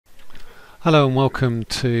Hello and welcome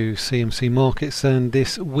to CMC Markets and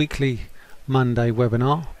this weekly Monday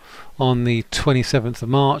webinar on the 27th of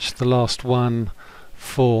March, the last one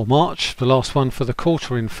for March, the last one for the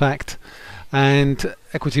quarter in fact, and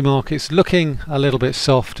equity markets looking a little bit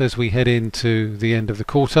soft as we head into the end of the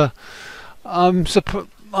quarter. I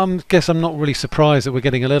guess I'm not really surprised that we're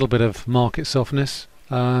getting a little bit of market softness.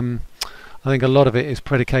 I think a lot of it is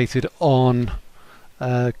predicated on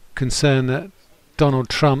concern that Donald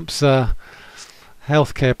Trump's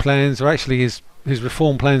healthcare plans, or actually his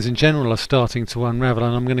reform plans in general, are starting to unravel,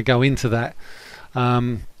 and I'm going to go into that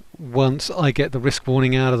once I get the risk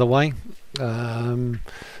warning out of the way. So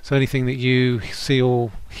anything that you see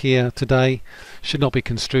or hear today should not be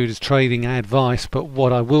construed as trading advice, but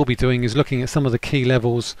what I will be doing is looking at some of the key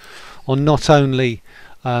levels on not only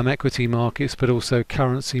equity markets but also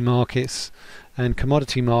currency markets and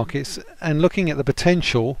commodity markets, and looking at the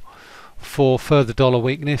potential for further dollar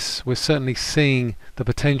weakness. We're certainly seeing the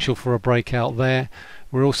potential for a breakout there.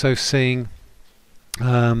 We're also seeing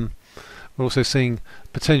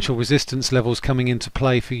potential resistance levels coming into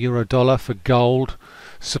play for euro dollar, for gold,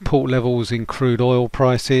 support levels in crude oil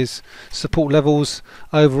prices, support levels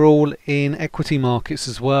overall in equity markets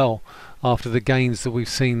as well after the gains that we've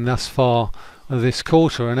seen thus far this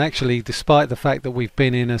quarter. And actually, despite the fact that we've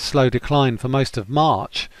been in a slow decline for most of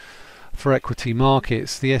March for equity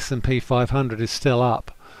markets, the S&P 500 is still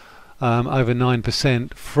up over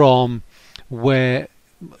 9% from where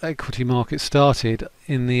equity markets started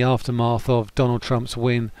in the aftermath of Donald Trump's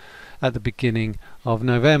win at the beginning of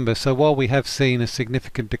November. So while we have seen a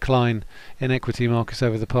significant decline in equity markets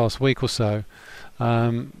over the past week or so,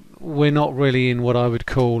 we're not really in what I would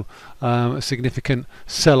call a significant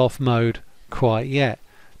sell-off mode quite yet.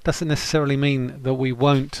 Doesn't necessarily mean that we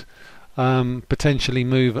won't potentially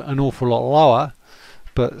move an awful lot lower,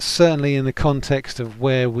 but certainly in the context of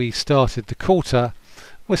where we started the quarter,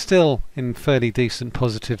 we're still in fairly decent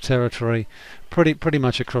positive territory pretty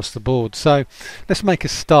much across the board. So let's make a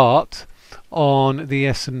start on the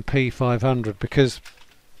S&P 500, because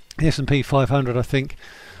the S&P 500, I think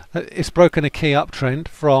it's broken a key uptrend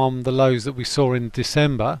from the lows that we saw in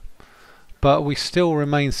December, but we still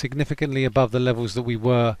remain significantly above the levels that we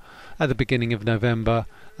were at the beginning of November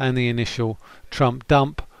and the initial Trump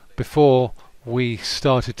dump, before we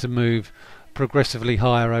started to move progressively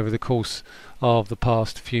higher over the course of the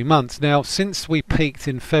past few months. Now, since we peaked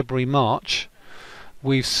in February, March,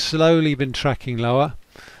 we've slowly been tracking lower,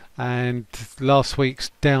 and last week's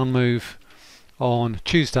down move on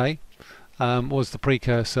Tuesday was the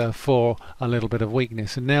precursor for a little bit of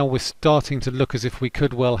weakness, and now we're starting to look as if we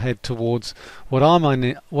could well head towards what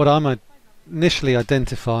I'm initially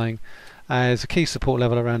identifying as a key support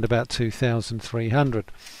level around about 2,300.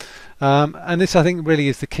 And this, I think, really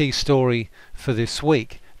is the key story for this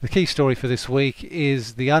week. The key story for this week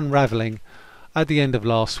is the unraveling at the end of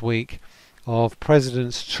last week of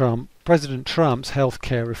President Trump's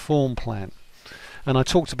healthcare reform plan. And I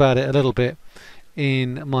talked about it a little bit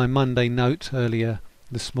in my Monday note earlier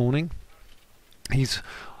this morning.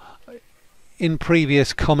 In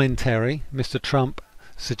previous commentary, Mr. Trump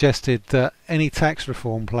suggested that any tax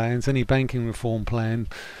reform plans, any banking reform plan,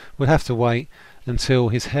 would have to wait until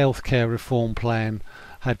his healthcare reform plan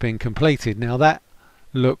had been completed. Now that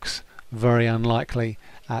looks very unlikely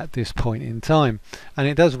at this point in time, and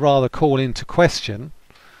it does rather call into question,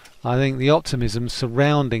 I think, the optimism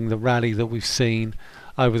surrounding the rally that we've seen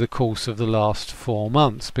over the course of the last 4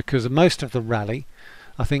 months, because most of the rally,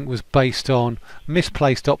 I think, was based on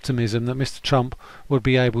misplaced optimism that Mr. Trump would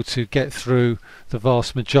be able to get through the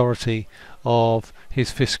vast majority of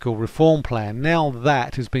his fiscal reform plan. Now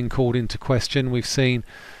that has been called into question. We've seen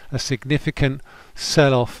a significant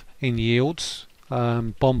sell-off in yields.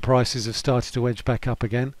 Bond prices have started to edge back up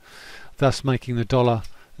again, thus making the dollar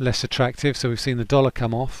less attractive. So we've seen the dollar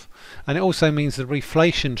come off, and it also means the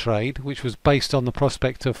reflation trade, which was based on the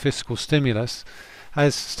prospect of fiscal stimulus,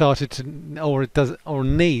 has started to, or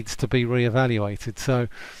needs to be re-evaluated. So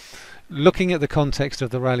looking at the context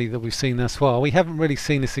of the rally that we've seen thus far, we haven't really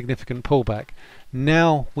seen a significant pullback.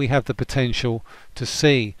 Now we have the potential to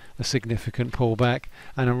see a significant pullback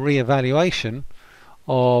and a re-evaluation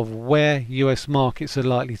of where US markets are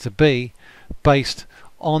likely to be based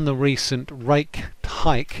on the recent rate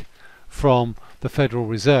hike from the Federal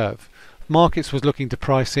Reserve. Markets was looking to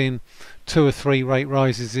price in 2 or 3 rate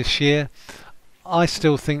rises this year. I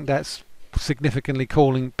still think that's significantly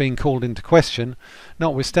being called into question,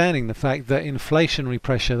 notwithstanding the fact that inflationary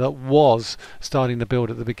pressure that was starting to build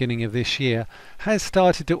at the beginning of this year has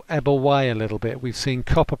started to ebb away a little bit. We've seen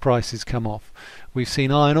copper prices come off, we've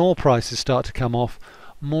seen iron ore prices start to come off.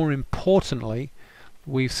 More importantly,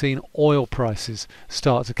 we've seen oil prices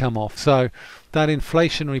start to come off. So that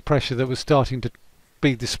inflationary pressure that was starting to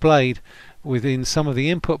be displayed within some of the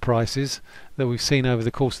input prices that we've seen over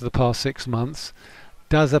the course of the past 6 months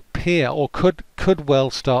does appear, or could well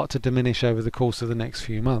start to diminish over the course of the next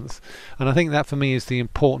few months. And I think that for me is the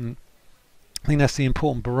important, I think that's the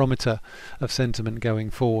important barometer of sentiment going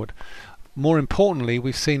forward. More importantly,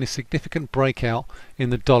 we've seen a significant breakout in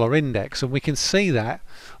the dollar index, and we can see that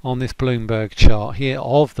on this Bloomberg chart here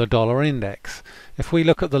of the dollar index. If we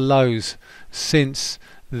look at the lows since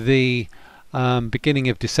the beginning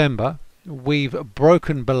of December, we've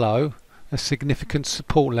broken below a significant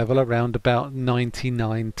support level around about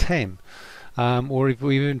 99.10, or we've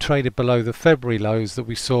even traded below the February lows that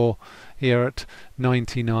we saw here at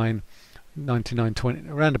 99.20,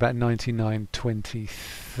 around about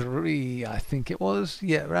 99.23, I think it was.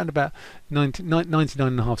 Yeah, around about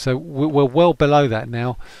 99.5. So we're well below that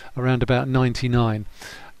now, around about 99,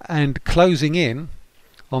 and closing in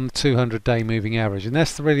on the 200-day moving average. And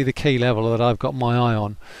that's really the key level that I've got my eye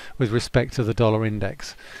on with respect to the dollar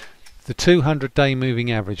index. The 200-day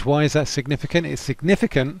moving average. Why is that significant? It's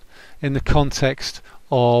significant in the context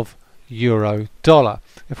of euro dollar.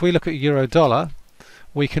 If we look at euro dollar,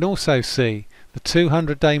 we can also see the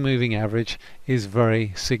 200-day moving average is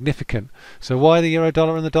very significant. So why the euro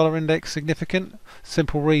dollar and the dollar index significant?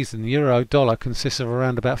 Simple reason. The euro dollar consists of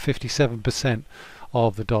around about 57%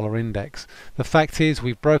 of the dollar index. The fact is,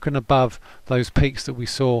 we've broken above those peaks that we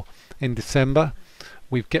saw in December.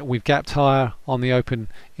 We've gapped higher on the open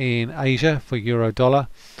in Asia for euro dollar,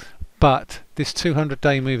 but this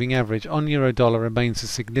 200-day moving average on euro dollar remains a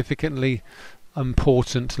significantly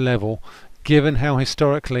important level, given how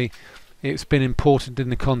historically it's been important in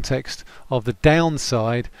the context of the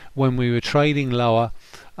downside when we were trading lower,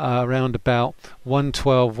 around about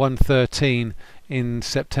 112, 113 in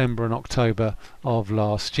September and October of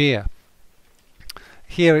last year.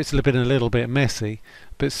 Here it's been a little bit messy,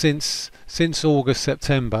 but since August,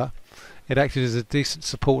 September, it acted as a decent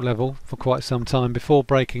support level for quite some time before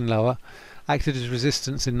breaking lower, acted as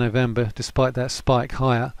resistance in November despite that spike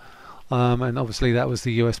higher, and obviously that was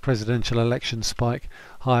the US presidential election spike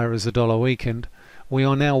higher as the dollar weakened. We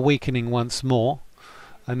are now weakening once more,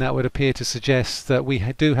 and that would appear to suggest that we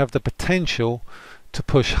do have the potential to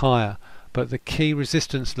push higher. But the key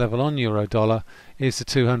resistance level on euro dollar is the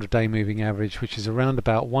 200-day moving average, which is around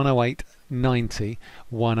about 108.90,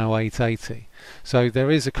 108.80. So there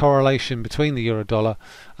is a correlation between the euro dollar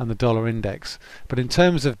and the dollar index. But in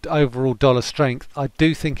terms of overall dollar strength, I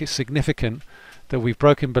do think it's significant that we've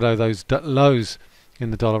broken below those lows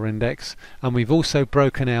in the dollar index, and we've also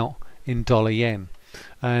broken out in dollar yen.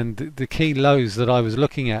 And the key lows that I was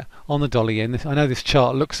looking at on the dollar yen, I know this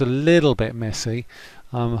chart looks a little bit messy.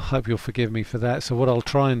 I hope you'll forgive me for that. So what I'll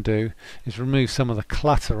try and do is remove some of the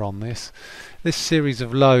clutter on this. This series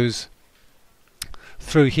of lows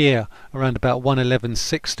through here around about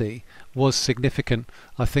 111.60 was significant,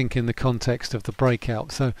 I think, in the context of the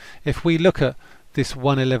breakout. So if we look at this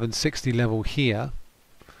 111.60 level here,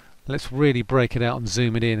 let's really break it out and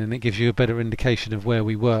zoom it in, and it gives you a better indication of where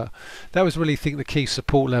we were. That was really, I think, the key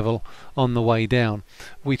support level on the way down.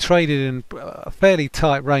 We traded in a fairly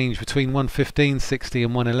tight range between 115.60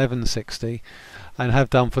 and 111.60, and have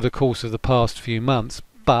done for the course of the past few months.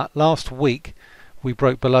 But last week we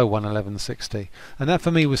broke below 111.60, and that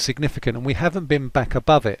for me was significant, and we haven't been back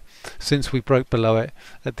above it since we broke below it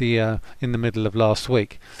at the in the middle of last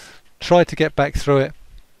week. Tried to get back through it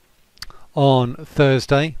on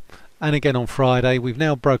Thursday and again on Friday. We've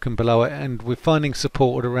now broken below it, and we're finding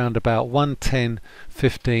support at around about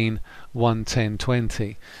 110.15,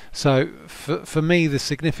 110.20. So for me, the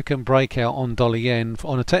significant breakout on dollar yen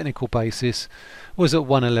on a technical basis was at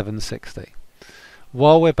 111.60.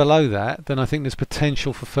 While we're below that, then I think there's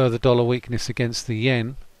potential for further dollar weakness against the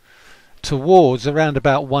yen towards around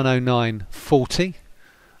about 109.40,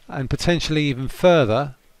 and potentially even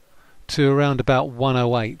further to around about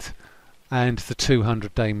 108 and the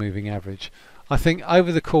 200-day moving average. I think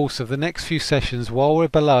over the course of the next few sessions, while we're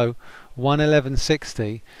below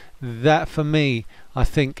 111.60, that for me, I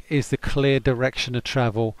think, is the clear direction of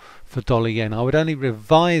travel for dollar yen. I would only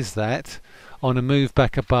revise that on a move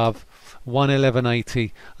back above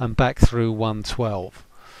 111.80 and back through 112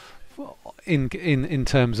 in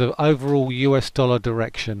terms of overall US dollar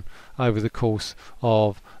direction over the course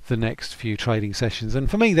of the next few trading sessions. And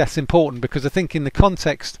for me, that's important, because I think in the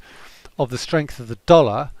context of the strength of the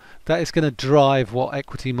dollar, that is going to drive what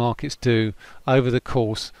equity markets do over the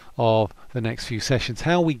course of the next few sessions.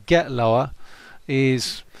 How we get lower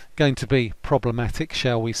is going to be problematic,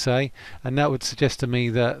 shall we say, and that would suggest to me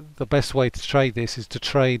that the best way to trade this is to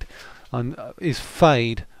trade is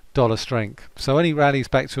fade dollar strength. So any rallies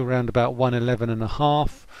back to around about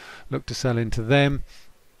 111.5, look to sell into them.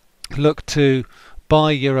 Look to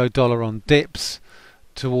buy euro dollar on dips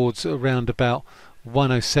towards around about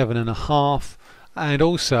 107.5, and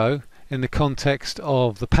also in the context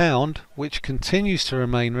of the pound, which continues to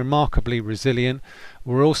remain remarkably resilient,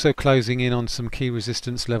 we're also closing in on some key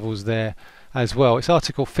resistance levels there as well. It's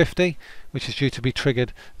Article 50, which is due to be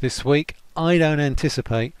triggered this week. I don't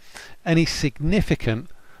anticipate any significant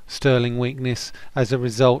sterling weakness as a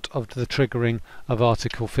result of the triggering of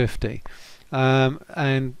Article 50.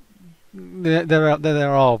 And there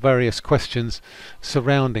are various questions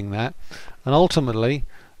surrounding that, and ultimately,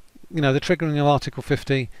 the triggering of Article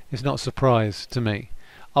 50 is not a surprise to me.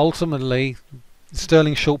 Ultimately,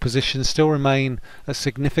 sterling short positions still remain at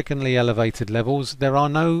significantly elevated levels. There are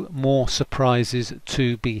no more surprises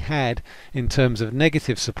to be had in terms of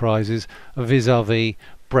negative surprises vis-a-vis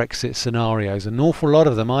Brexit scenarios. An awful lot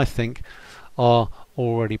of them, I think, are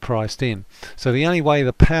already priced in. So the only way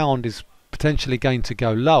the pound is potentially going to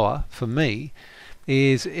go lower for me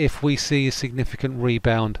is if we see a significant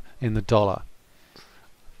rebound in the dollar.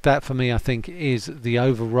 That for me, I think, will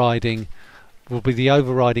be the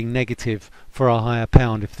overriding negative for a higher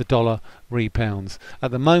pound if the dollar rebounds. At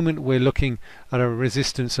the moment we're looking at a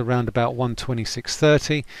resistance around about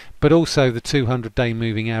 126.30, but also the 200-day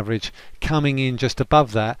moving average coming in just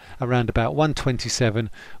above that around about 127,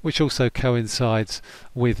 which also coincides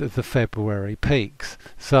with the February peaks.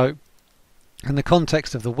 So in the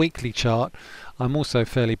context of the weekly chart, I'm also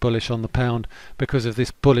fairly bullish on the pound because of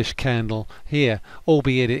this bullish candle here,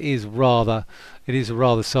 albeit it is a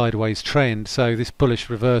rather sideways trend. So this bullish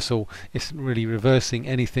reversal isn't really reversing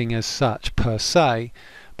anything as such per se,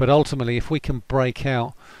 but ultimately if we can break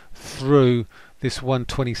out through this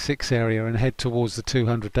 126 area and head towards the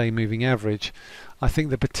 200-day moving average, I think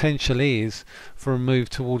the potential is for a move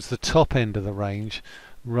towards the top end of the range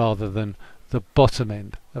rather than the bottom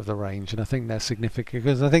end of the range. And I think that's significant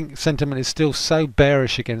because I think sentiment is still so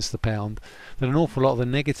bearish against the pound that an awful lot of the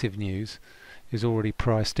negative news is already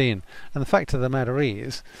priced in. And the fact of the matter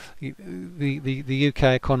is the UK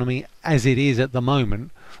economy as it is at the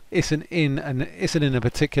moment isn't in a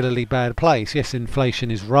particularly bad place. Yes,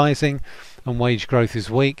 inflation is rising and wage growth is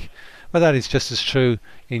weak, but that is just as true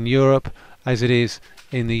in Europe as it is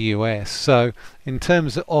in the US. So in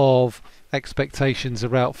terms of expectations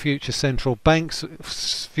about future central bank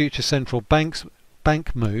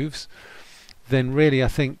moves, then really I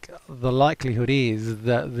think the likelihood is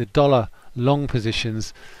that the dollar long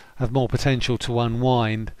positions have more potential to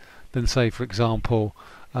unwind than, say, for example,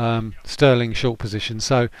 sterling short positions.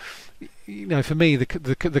 So for me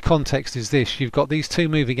the context is this: you've got these two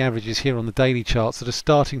moving averages here on the daily charts that are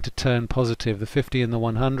starting to turn positive, the 50 and the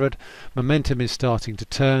 100. Momentum is starting to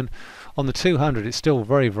turn. On the 200 it's still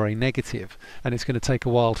very, very negative, and it's going to take a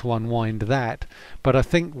while to unwind that, but I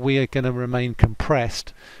think we are going to remain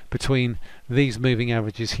compressed between these moving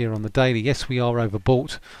averages here on the daily. Yes, we are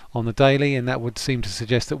overbought on the daily, and that would seem to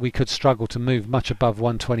suggest that we could struggle to move much above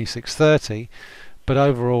 126.30, but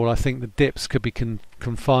overall I think the dips could be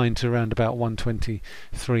confined to around about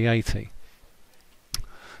 123.80.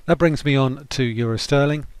 That brings me on to euro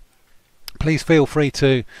sterling. Please feel free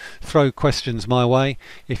to throw questions my way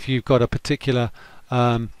if you've got a particular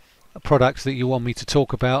product that you want me to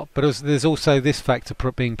talk about, but there's also this factor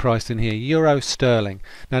being priced in here: euro sterling.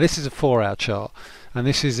 Now this is a 4-hour chart, and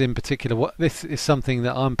this is in particular this is something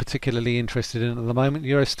that I'm particularly interested in at the moment.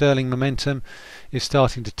 Euro sterling momentum is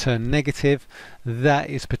starting to turn negative. That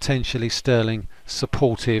is potentially sterling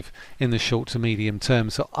supportive in the short to medium term.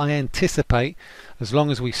 So I anticipate, as long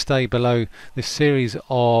as we stay below this series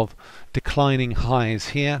of declining highs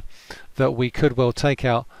here, that we could well take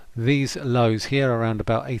out these lows here around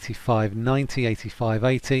about 85.90,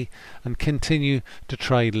 85.80, and continue to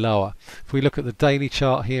trade lower. If we look at the daily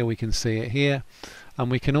chart here, we can see it here,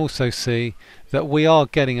 and we can also see that we are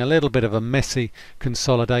getting a little bit of a messy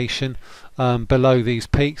consolidation below these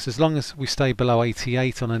peaks. As long as we stay below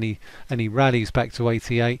 88 on any rallies back to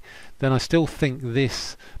 88, then I still think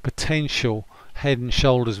this potential head and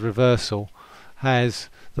shoulders reversal has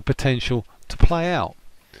the potential to play out.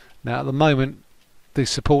 Now at the moment the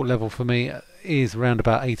support level for me is around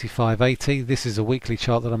about 85.80. This is a weekly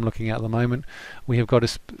chart that I'm looking at the moment. We have got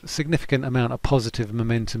a significant amount of positive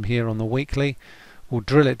momentum here on the weekly. We'll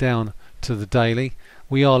drill it down to the daily.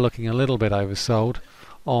 We are looking a little bit oversold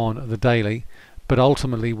on the daily, but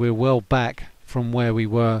ultimately we're well back from where we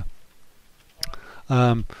were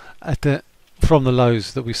from the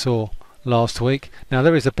lows that we saw last week. Now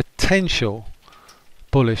there is a potential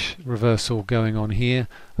bullish reversal going on here,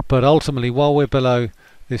 but ultimately while we're below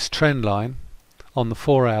this trend line on the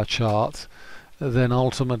 4-hour chart, then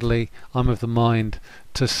ultimately I'm of the mind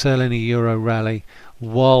to sell any euro rally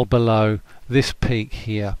while below this peak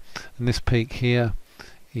here, and this peak here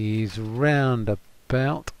is round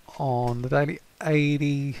about on the daily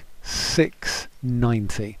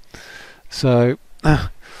 86.90. So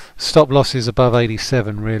stop losses above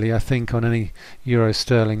 87 really, I think, on any euro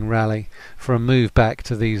sterling rally for a move back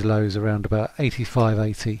to these lows around about 85,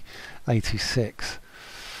 80, 86.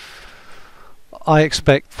 I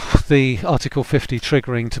expect the Article 50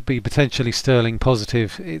 triggering to be potentially sterling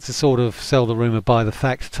positive. It's a sort of sell the rumour, buy the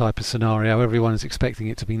fact type of scenario. Everyone is expecting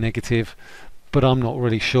it to be negative, but I'm not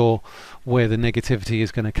really sure where the negativity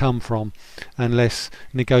is going to come from unless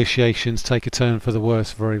negotiations take a turn for the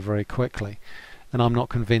worse very, very quickly. And I'm not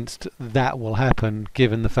convinced that will happen,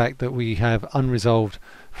 given the fact that we have unresolved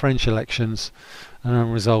French elections and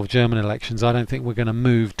unresolved German elections. I don't think we're going to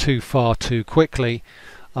move too far too quickly,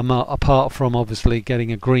 apart from obviously getting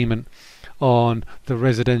agreement on the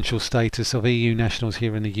residential status of EU nationals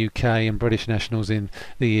here in the UK and British nationals in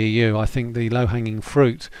the EU. I think the low-hanging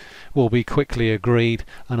fruit will be quickly agreed,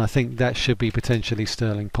 and I think that should be potentially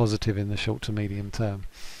sterling positive in the short to medium term.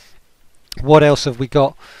 What else have we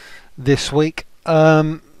got this week?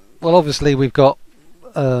 Well, obviously we've got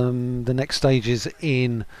the next stages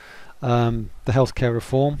in the healthcare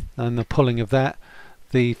reform and the pulling of that.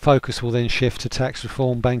 The focus will then shift to tax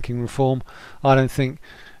reform, banking reform. I don't think,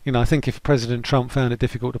 I think if President Trump found it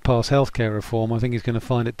difficult to pass healthcare reform, I think he's going to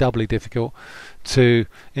find it doubly difficult to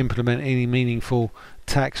implement any meaningful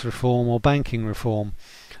tax reform or banking reform.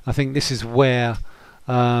 I think this is where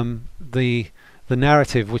the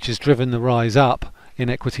narrative which has driven the rise up in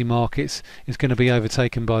equity markets is going to be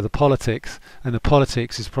overtaken by the politics, and the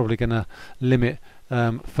politics is probably going to limit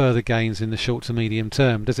further gains in the short to medium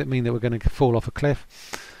term. Does it mean that we're going to fall off a cliff?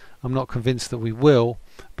 I'm not convinced that we will,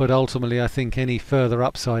 but ultimately I think any further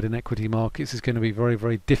upside in equity markets is going to be very,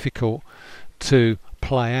 very difficult to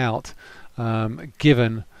play out,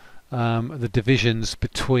 given the divisions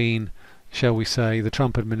between, shall we say, the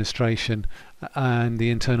Trump administration and the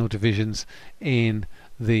internal divisions in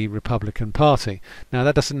the Republican Party. Now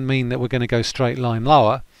that doesn't mean that we're going to go straight line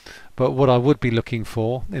lower, but what I would be looking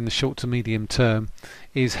for in the short to medium term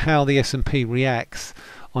is how the S&P reacts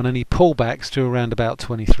on any pullbacks to around about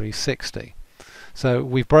 2360. So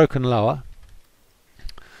we've broken lower.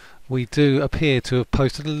 We do appear to have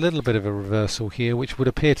posted a little bit of a reversal here, which would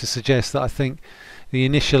appear to suggest that I think the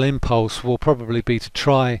initial impulse will probably be to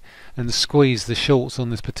try and squeeze the shorts on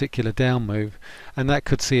this particular down move, and that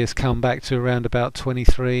could see us come back to around about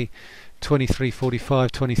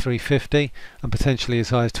 2345, 2350, and potentially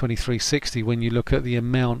as high as 2360 when you look at the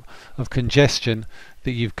amount of congestion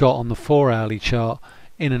that you've got on the 4-hourly chart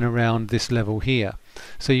in and around this level here.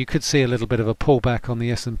 So you could see a little bit of a pullback on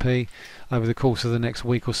the S&P over the course of the next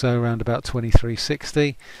week or so around about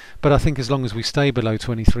 2360, but I think as long as we stay below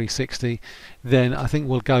 2360, then I think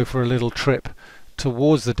we'll go for a little trip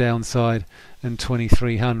towards the downside and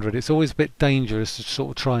 2300. It's always a bit dangerous to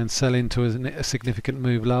sort of try and sell into a significant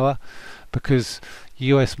move lower, because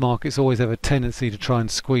US markets always have a tendency to try and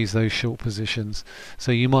squeeze those short positions,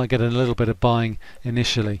 so you might get a little bit of buying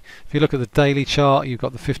initially. If you look at the daily chart, you've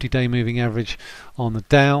got the 50-day moving average on the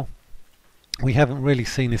Dow. We haven't really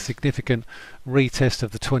seen a significant retest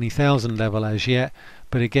of the 20,000 level as yet,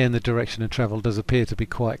 but again the direction of travel does appear to be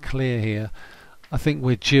quite clear here. I think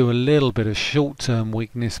we're due a little bit of short-term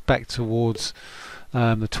weakness back towards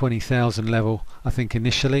the 20,000 level, I think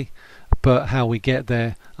initially, but how we get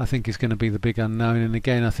there I think is going to be the big unknown, and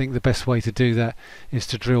again I think the best way to do that is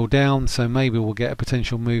to drill down. So maybe we'll get a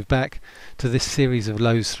potential move back to this series of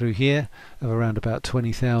lows through here of around about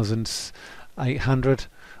 20,800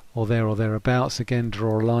 or thereabouts. Again,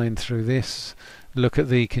 draw a line through this, look at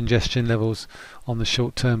the congestion levels on the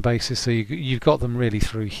short term basis, so you've got them really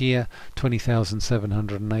through here,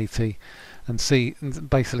 20,780, and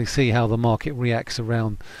basically see how the market reacts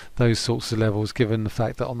around those sorts of levels, given the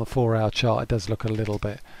fact that on the 4-hour chart it does look a little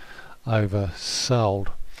bit oversold.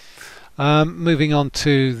 Moving on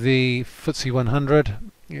to the FTSE 100,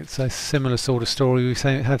 it's a similar sort of story. We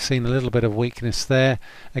have seen a little bit of weakness there,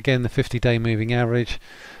 again the 50-day moving average,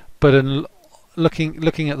 but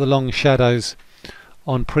looking at the long shadows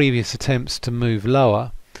on previous attempts to move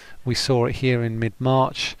lower, we saw it here in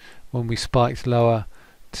mid-March when we spiked lower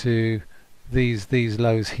to these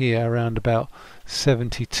lows here around about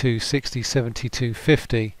 72.60,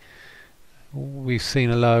 72.50. We've seen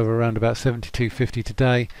a low of around about 72.50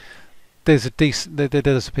 today. There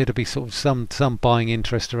does appear to be sort of some buying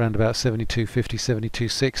interest around about 72.50,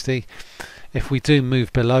 72.60. If we do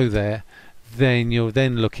move below there, then you're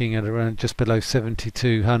then looking at around just below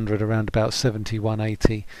 7200, around about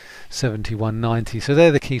 7180, 7190. So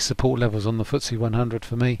they're the key support levels on the FTSE 100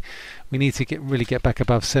 for me. We need to really get back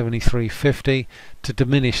above 7350 to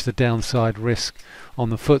diminish the downside risk on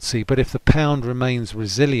the FTSE. But if the pound remains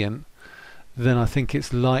resilient, then I think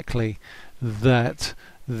it's likely that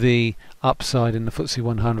the upside in the FTSE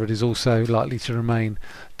 100 is also likely to remain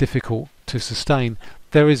difficult to sustain.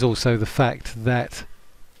 There is also the fact that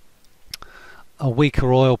a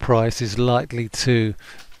weaker oil price is likely to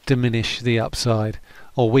diminish the upside,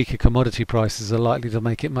 or weaker commodity prices are likely to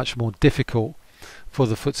make it much more difficult for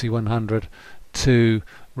the FTSE 100 to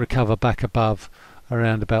recover back above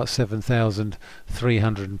around about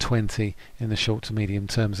 7,320 in the short to medium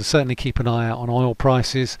term. So certainly keep an eye out on oil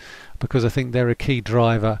prices, because I think they're a key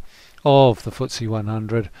driver of the FTSE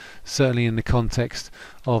 100, certainly in the context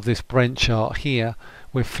of this Brent chart here.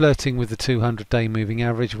 We're flirting with the 200-day moving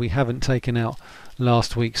average. We haven't taken out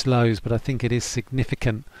last week's lows, but I think it is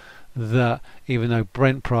significant that even though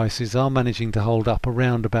Brent prices are managing to hold up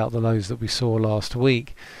around about the lows that we saw last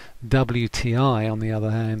week, WTI on the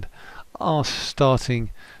other hand are starting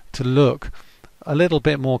to look a little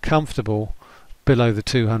bit more comfortable below the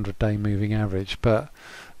 200-day moving average. But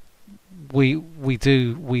we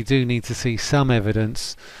do need to see some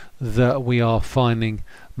evidence that we are finding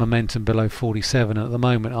momentum below 47. At the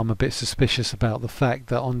moment I'm a bit suspicious about the fact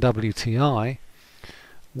that on WTI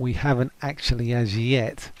we haven't actually as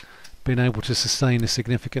yet been able to sustain a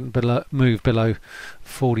significant move below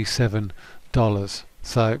 $47.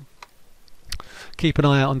 So keep an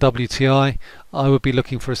eye out on WTI. I would be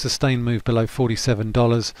looking for a sustained move below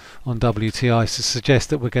 $47 on WTI to suggest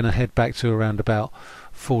that we're going to head back to around about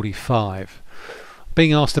 45.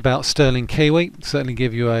 Being asked about sterling Kiwi, certainly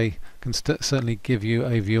give you a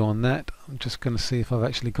view on that. I'm just going to see if I've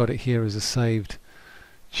actually got it here as a saved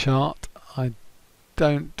chart. I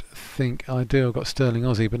don't think I do. I've got sterling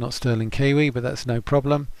Aussie but not sterling Kiwi, but that's no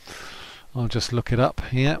problem. I'll just look it up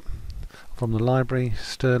here from the library,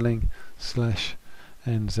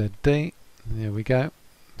 sterling/NZD. There we go.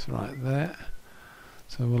 It's right there.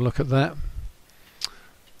 So we'll look at that.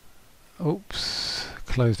 Oops,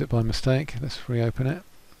 closed it by mistake. Let's reopen it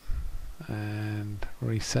and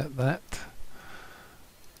reset that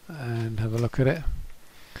and have a look at it.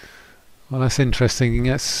 Well, that's interesting.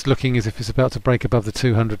 It's looking as if it's about to break above the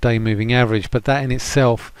 200-day moving average, but that in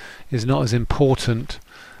itself is not as important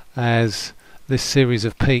as this series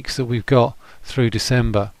of peaks that we've got through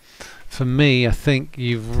December. For me, I think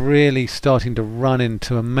you've really starting to run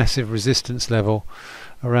into a massive resistance level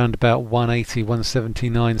around about 180,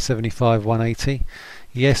 179, 75, 180.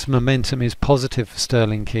 Yes, momentum is positive for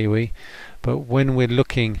sterling Kiwi, but when we're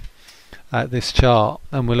looking at this chart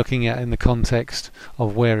and we're looking at it in the context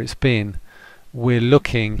of where it's been, we're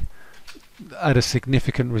looking at a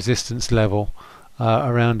significant resistance level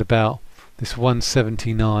around about this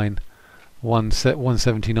 179,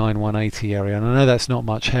 180 area. And I know that's not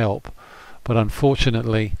much help, but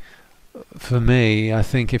unfortunately for me, I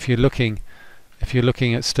think if you're looking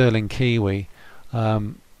at sterling Kiwi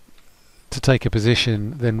to take a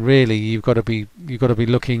position, then really you've got to be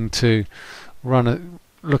looking to run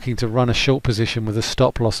a short position with a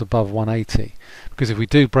stop loss above 180, because if we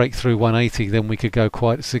do break through 180, then we could go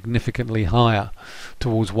quite significantly higher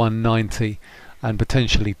towards 190 and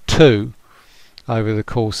potentially 2 over the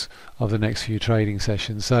course of the next few trading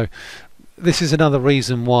sessions. So this is another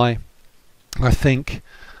reason why I think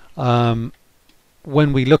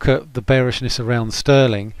when we look at the bearishness around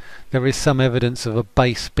sterling, there is some evidence of a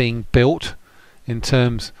base being built in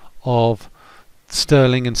terms of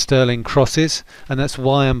sterling and sterling crosses, and that's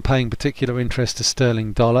why I'm paying particular interest to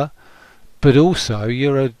sterling dollar, but also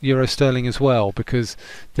euro sterling as well, because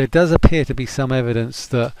there does appear to be some evidence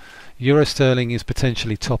that euro sterling is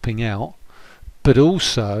potentially topping out, but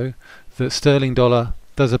also that sterling dollar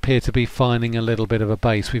does appear to be finding a little bit of a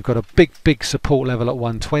base. We've got a big support level at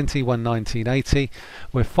 120, 119.80.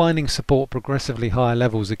 We're finding support progressively higher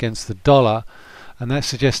levels against the dollar, and that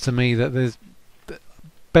suggests to me that there's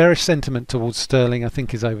bearish sentiment towards sterling, I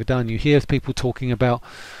think, is overdone. You hear people talking about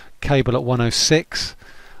cable at 106,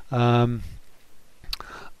 and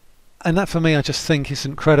that for me I just think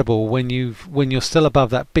isn't credible when you're still above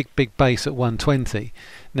that big base at 120.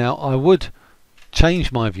 Now I would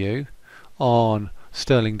change my view on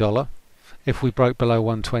sterling dollar if we broke below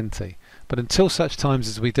 120, but until such times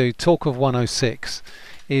as we do, talk of 106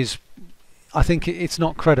 is, I think it's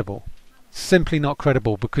not credible, simply not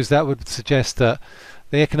credible, because that would suggest that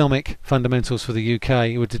the economic fundamentals for the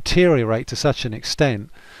UK would deteriorate to such an extent,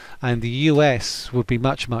 and the US would be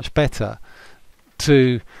much better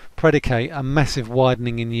to predicate a massive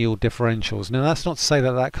widening in yield differentials. Now that's not to say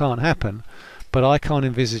that that can't happen, but I can't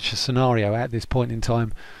envisage a scenario at this point in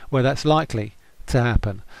time where that's likely to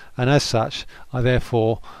happen, and as such I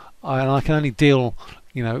can only deal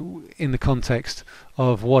in the context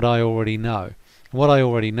of what I already know. What I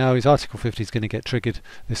already know is Article 50 is going to get triggered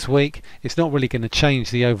this week. It's not really going to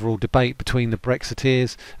change the overall debate between the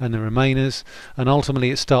Brexiteers and the Remainers, and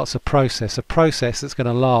ultimately it starts a process that's going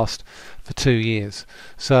to last for 2 years.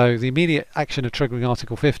 So the immediate action of triggering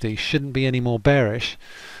Article 50 shouldn't be any more bearish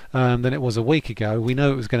than it was a week ago. We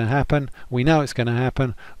know it was going to happen. We know it's going to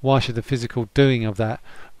happen. Why should the physical doing of that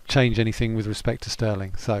change anything with respect to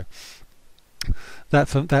sterling? So that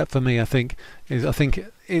for me, I think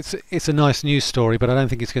it's a nice news story, but I don't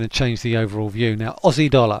think it's going to change the overall view. Now,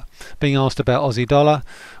 Aussie dollar. Being asked about Aussie dollar,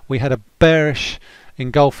 we had a bearish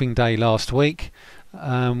engulfing day last week.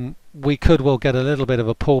 We could well get a little bit of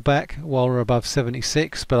a pullback while we're above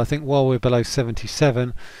 76, but I think while we're below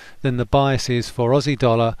 77, then the bias is for Aussie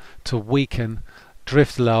dollar to weaken,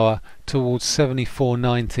 drift lower towards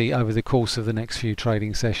 74.90 over the course of the next few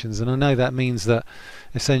trading sessions. And I know that means that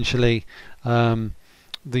essentially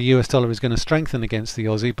the US dollar is going to strengthen against the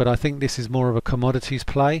Aussie, but I think this is more of a commodities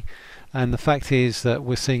play, and the fact is that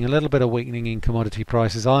we're seeing a little bit of weakening in commodity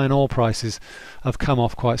prices. Iron ore prices have come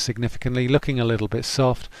off quite significantly, looking a little bit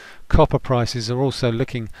soft. Copper prices are also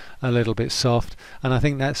looking a little bit soft, and I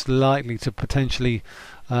think that's likely to potentially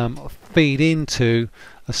feed into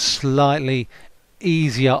a slightly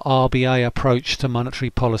easier RBA approach to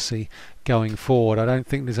monetary policy going forward. I don't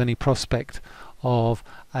think there's any prospect of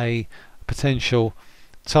a potential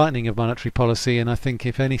tightening of monetary policy, and I think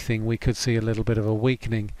if anything we could see a little bit of a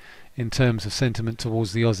weakening in terms of sentiment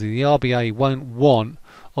towards the Aussie. The RBA won't want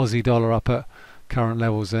Aussie dollar up at current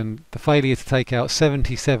levels, and the failure to take out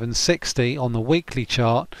 77.60 on the weekly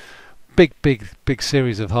chart, big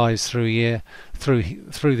series of highs through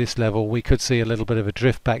this level, we could see a little bit of a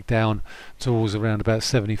drift back down towards around about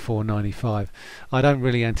 74.95. I don't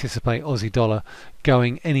really anticipate Aussie dollar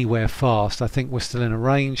going anywhere fast. I think we're still in a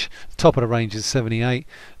range. The top of the range is 78,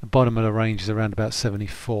 the bottom of the range is around about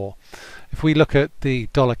 74. If we look at the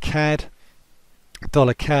dollar CAD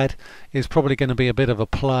is probably going to be a bit of a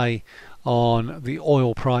play on the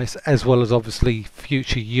oil price as well as obviously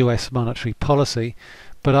future US monetary policy,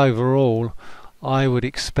 but overall I would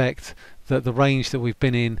expect that the range that we've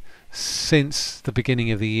been in since the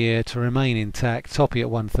beginning of the year to remain intact. Toppy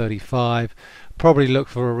at 135, probably look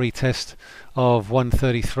for a retest of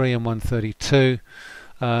 133 and 132,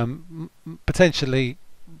 potentially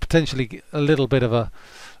a little bit of a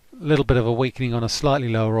weakening on a slightly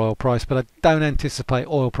lower oil price, but I don't anticipate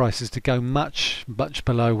oil prices to go much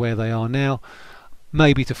below where they are now,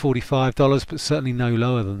 maybe to $45, but certainly no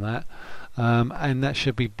lower than that, and that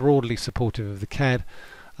should be broadly supportive of the CAD,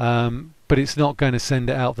 but it's not going to send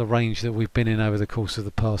it out the range that we've been in over the course of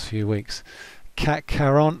the past few weeks. CAC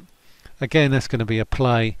Caron, again, that's going to be a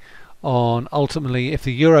play on ultimately if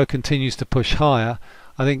the euro continues to push higher.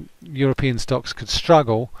 I think European stocks could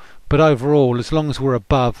struggle, but overall, as long as we're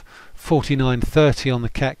above 49.30 on the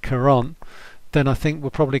CAC Caron, then I think we're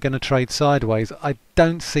probably going to trade sideways. I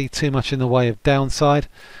don't see too much in the way of downside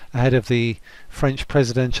ahead of the French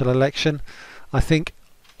presidential election. I think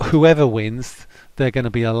whoever wins, they're going to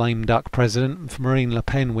be a lame duck president. If Marine Le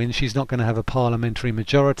Pen wins, she's not going to have a parliamentary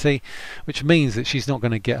majority, which means that she's not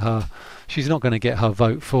going to get her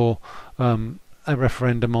vote for a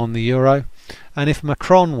referendum on the euro. And if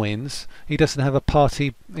Macron wins, he doesn't have a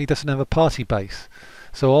party base.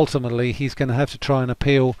 So ultimately he's going to have to try and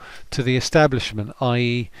appeal to the establishment,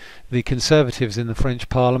 i.e. the Conservatives in the French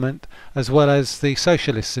Parliament as well as the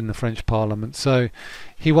Socialists in the French Parliament. So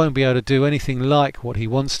he won't be able to do anything like what he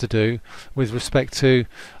wants to do with respect to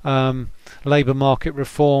labour market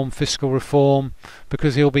reform, fiscal reform,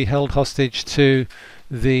 because he'll be held hostage to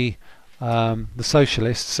the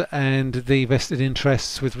Socialists and the vested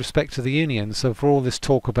interests with respect to the Union. So for all this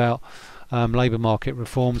talk about labour market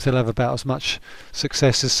reforms, he'll have about as much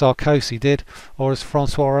success as Sarkozy did or as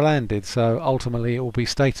François Hollande did. So ultimately it will be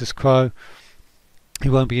status quo. He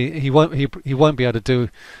won't be able to do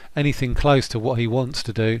anything close to what he wants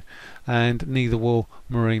to do, and neither will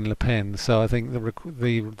Marine Le Pen. So I think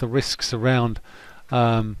the risks around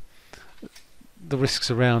a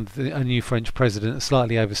new French president are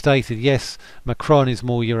slightly overstated. Yes, Macron is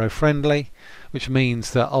more Euro friendly, which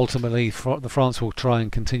means that ultimately France will try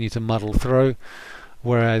and continue to muddle through,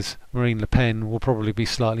 whereas Marine Le Pen will probably be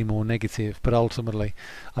slightly more negative. But ultimately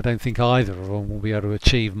I don't think either of them will be able to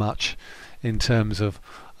achieve much in terms of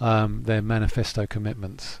their manifesto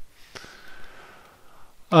commitments.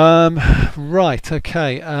 Right,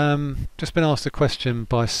 okay. Just been asked a question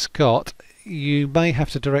by Scott. You may have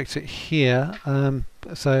to direct it here.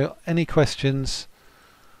 So any questions,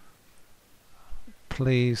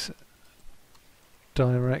 please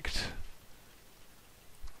direct.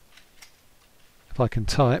 If I can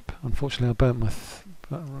type, unfortunately I burnt my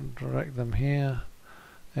direct them here.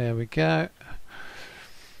 There we go.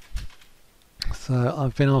 So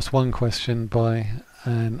I've been asked one question by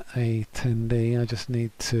an attendee. I just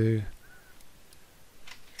need to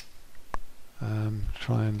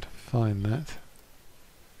try and find that.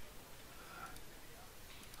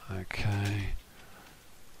 Okay,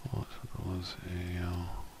 what was your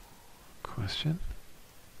question?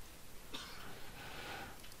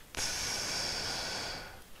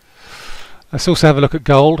 Let's also have a look at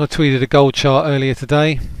gold. I tweeted a gold chart earlier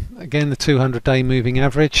today. Again, the 200-day moving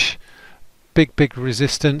average. Big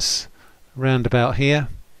resistance round about here.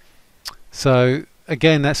 So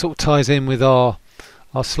again, that sort of ties in with our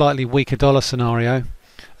slightly weaker dollar scenario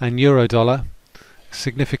and euro dollar.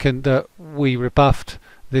 Significant that we rebuffed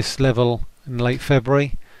this level in late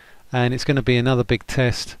February, and it's going to be another big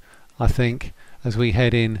test, I think, as we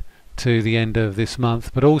head in to the end of this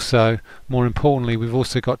month. But also, more importantly, we've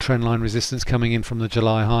also got trendline resistance coming in from the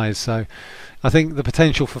July highs. So I think the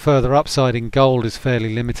potential for further upside in gold is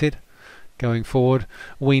fairly limited going forward.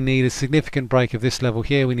 We need a significant break of this level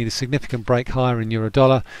here. We need a significant break higher in euro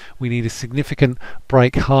dollar. We need a significant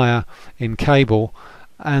break higher in cable,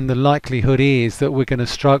 and the likelihood is that we're going to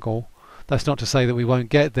struggle. That's not to say that we won't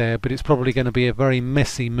get there, but it's probably going to be a very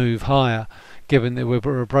messy move higher, given that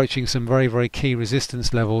we're approaching some very key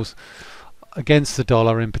resistance levels against the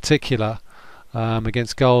dollar in particular,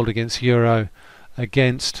 against gold, against euro,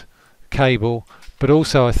 against cable. But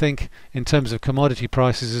also, I think in terms of commodity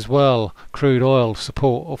prices as well, crude oil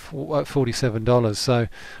support of at $47. So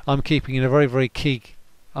I'm keeping in a very key.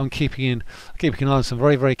 I'm keeping an eye on some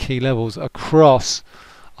very key levels across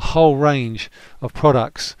a whole range of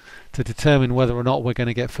products to determine whether or not we're going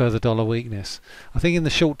to get further dollar weakness. I think in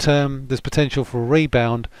the short term there's potential for a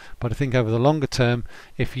rebound, but I think over the longer term,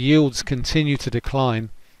 if yields continue to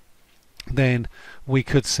decline, then we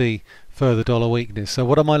could see further dollar weakness. So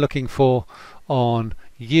what am I looking for on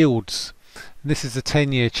yields? This is the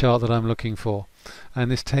 10-year chart that I'm looking for, and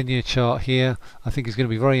this 10-year chart here I think is going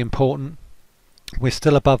to be very important. We're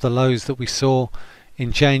still above the lows that we saw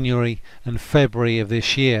in January and February of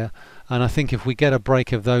this year, and I think if we get a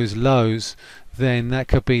break of those lows, then that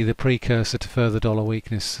could be the precursor to further dollar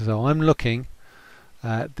weakness. So I'm looking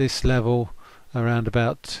at this level around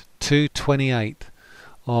about 228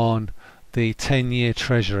 on the 10-year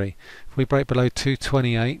treasury. If we break below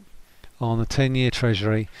 228 on the 10-year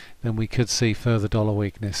treasury, then we could see further dollar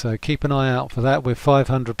weakness. So keep an eye out for that. We're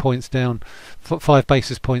 500 points down, 5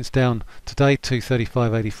 basis points down today,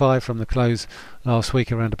 235.85 from the close last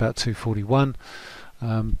week around about 241.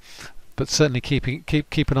 But certainly keep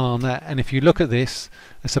an eye on that. And if you look at this,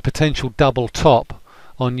 it's a potential double top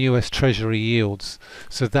on US Treasury yields.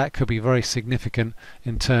 So that could be very significant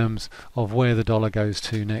in terms of where the dollar goes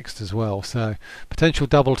to next as well. So potential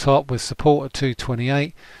double top with support at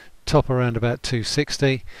 228. Top around about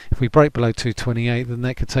 260. If we break below 228, then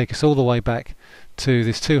that could take us all the way back to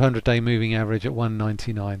this 200-day moving average at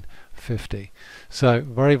 199.50. So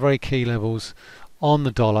very key levels on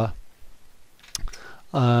the dollar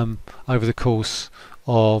over the course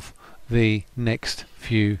of the next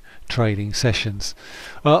few trading sessions.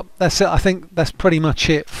 Well, that's it. I think that's pretty much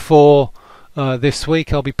it for this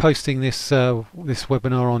week. I'll be posting this this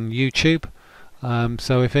webinar on YouTube.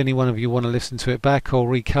 So if any one of you want to listen to it back or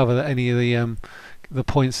recover any of the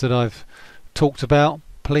points that I've talked about,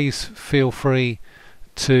 please feel free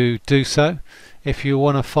to do so. If you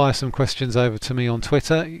want to fire some questions over to me on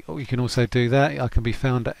Twitter, you can also do that. I can be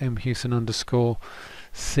found at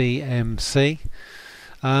mhewson_CMC.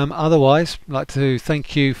 Otherwise, I'd like to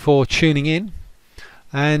thank you for tuning in,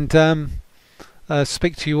 and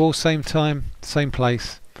speak to you all same time, same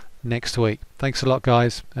place next week. Thanks a lot,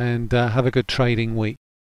 guys, and have a good trading week.